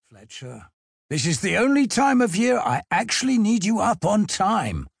Fletcher, this is the only time of year I actually need you up on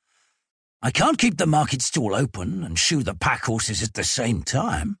time. I can't keep the market stall open and shoe the pack horses at the same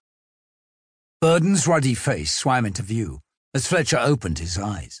time." Burden's ruddy face swam into view as Fletcher opened his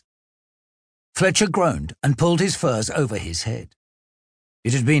eyes. Fletcher groaned and pulled his furs over his head.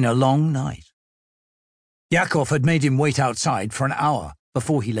 It had been a long night. Yakov had made him wait outside for an hour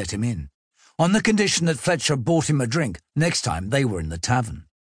before he let him in, on the condition that Fletcher bought him a drink next time they were in the tavern.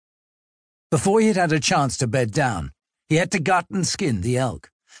 Before he had had a chance to bed down, he had to gut and skin the elk,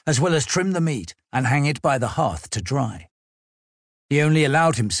 as well as trim the meat and hang it by the hearth to dry. He only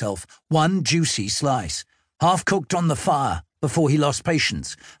allowed himself one juicy slice, half-cooked on the fire, before he lost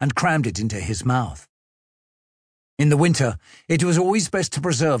patience and crammed it into his mouth. In the winter, it was always best to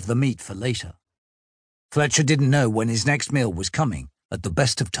preserve the meat for later. Fletcher didn't know when his next meal was coming at the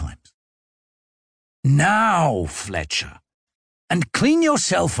best of times. "Now, Fletcher, and clean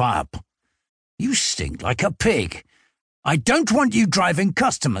yourself up. You stink like a pig. I don't want you driving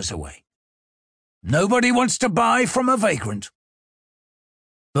customers away. Nobody wants to buy from a vagrant."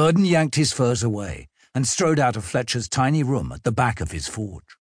 Burden yanked his furs away and strode out of Fletcher's tiny room at the back of his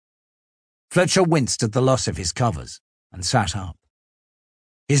forge. Fletcher winced at the loss of his covers and sat up.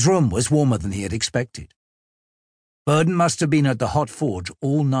 His room was warmer than he had expected. Burden must have been at the hot forge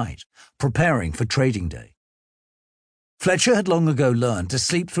all night, preparing for trading day. Fletcher had long ago learned to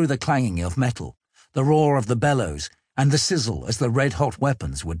sleep through the clanging of metal, the roar of the bellows, and the sizzle as the red-hot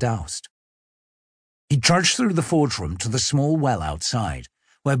weapons were doused. He trudged through the forge room to the small well outside,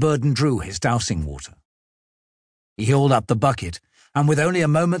 where Burden drew his dousing water. He hauled up the bucket and, with only a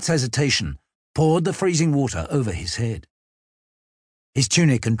moment's hesitation, poured the freezing water over his head. His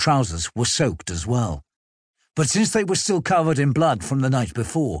tunic and trousers were soaked as well, but since they were still covered in blood from the night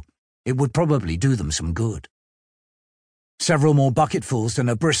before, it would probably do them some good. Several more bucketfuls and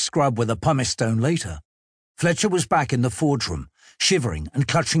a brisk scrub with a pumice stone later, Fletcher was back in the forge room, shivering and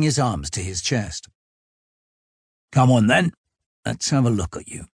clutching his arms to his chest. "Come on then, let's have a look at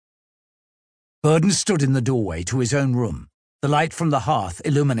you." Burden stood in the doorway to his own room, the light from the hearth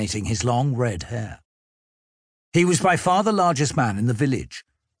illuminating his long red hair. He was by far the largest man in the village,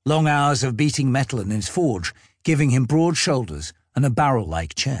 long hours of beating metal in his forge giving him broad shoulders and a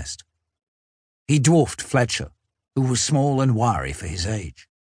barrel-like chest. He dwarfed Fletcher, who was small and wiry for his age.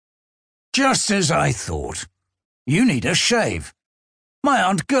 "Just as I thought. You need a shave. My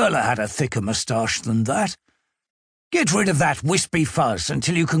Aunt Gerla had a thicker moustache than that. Get rid of that wispy fuzz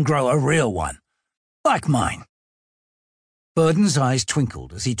until you can grow a real one, like mine." Burden's eyes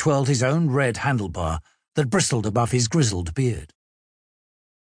twinkled as he twirled his own red handlebar that bristled above his grizzled beard.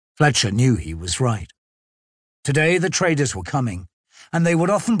 Fletcher knew he was right. Today the traders were coming, and they would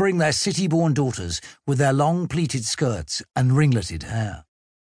often bring their city-born daughters with their long pleated skirts and ringleted hair.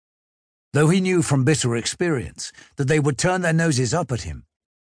 Though he knew from bitter experience that they would turn their noses up at him,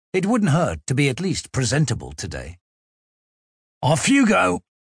 it wouldn't hurt to be at least presentable today. "Off you go.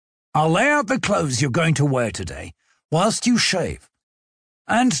 I'll lay out the clothes you're going to wear today, whilst you shave.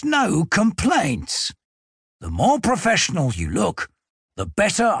 And no complaints. The more professional you look, the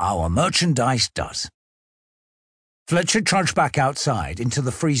better our merchandise does." Fletcher trudged back outside into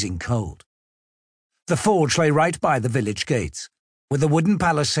the freezing cold. The forge lay right by the village gates, with a wooden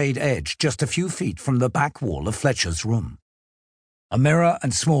palisade edge just a few feet from the back wall of Fletcher's room. A mirror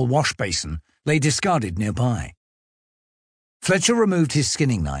and small wash basin lay discarded nearby. Fletcher removed his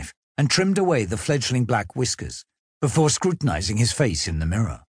skinning knife and trimmed away the fledgling black whiskers before scrutinizing his face in the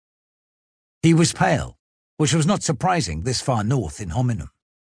mirror. He was pale, which was not surprising this far north in Hominum.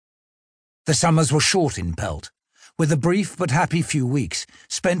 The summers were short in Pelt, with a brief but happy few weeks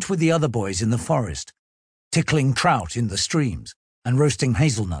spent with the other boys in the forest, tickling trout in the streams and roasting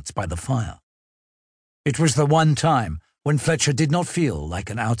hazelnuts by the fire. It was the one time when Fletcher did not feel like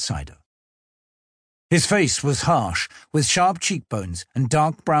an outsider. His face was harsh, with sharp cheekbones and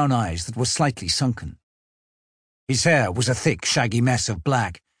dark brown eyes that were slightly sunken. His hair was a thick, shaggy mess of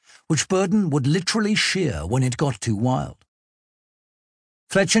black, which Burden would literally shear when it got too wild.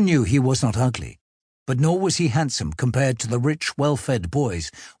 Fletcher knew he was not ugly, but nor was he handsome compared to the rich, well-fed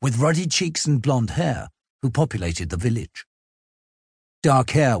boys with ruddy cheeks and blonde hair who populated the village. Dark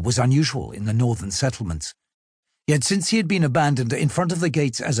hair was unusual in the northern settlements, yet since he had been abandoned in front of the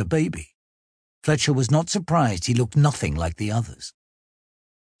gates as a baby, Fletcher was not surprised he looked nothing like the others.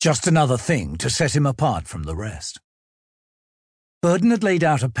 Just another thing to set him apart from the rest. Burden had laid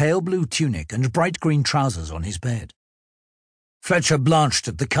out a pale blue tunic and bright green trousers on his bed. Fletcher blanched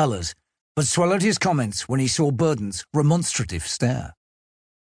at the colours, but swallowed his comments when he saw Burden's remonstrative stare.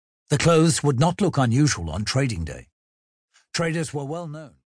 The clothes would not look unusual on trading day. Traders were well known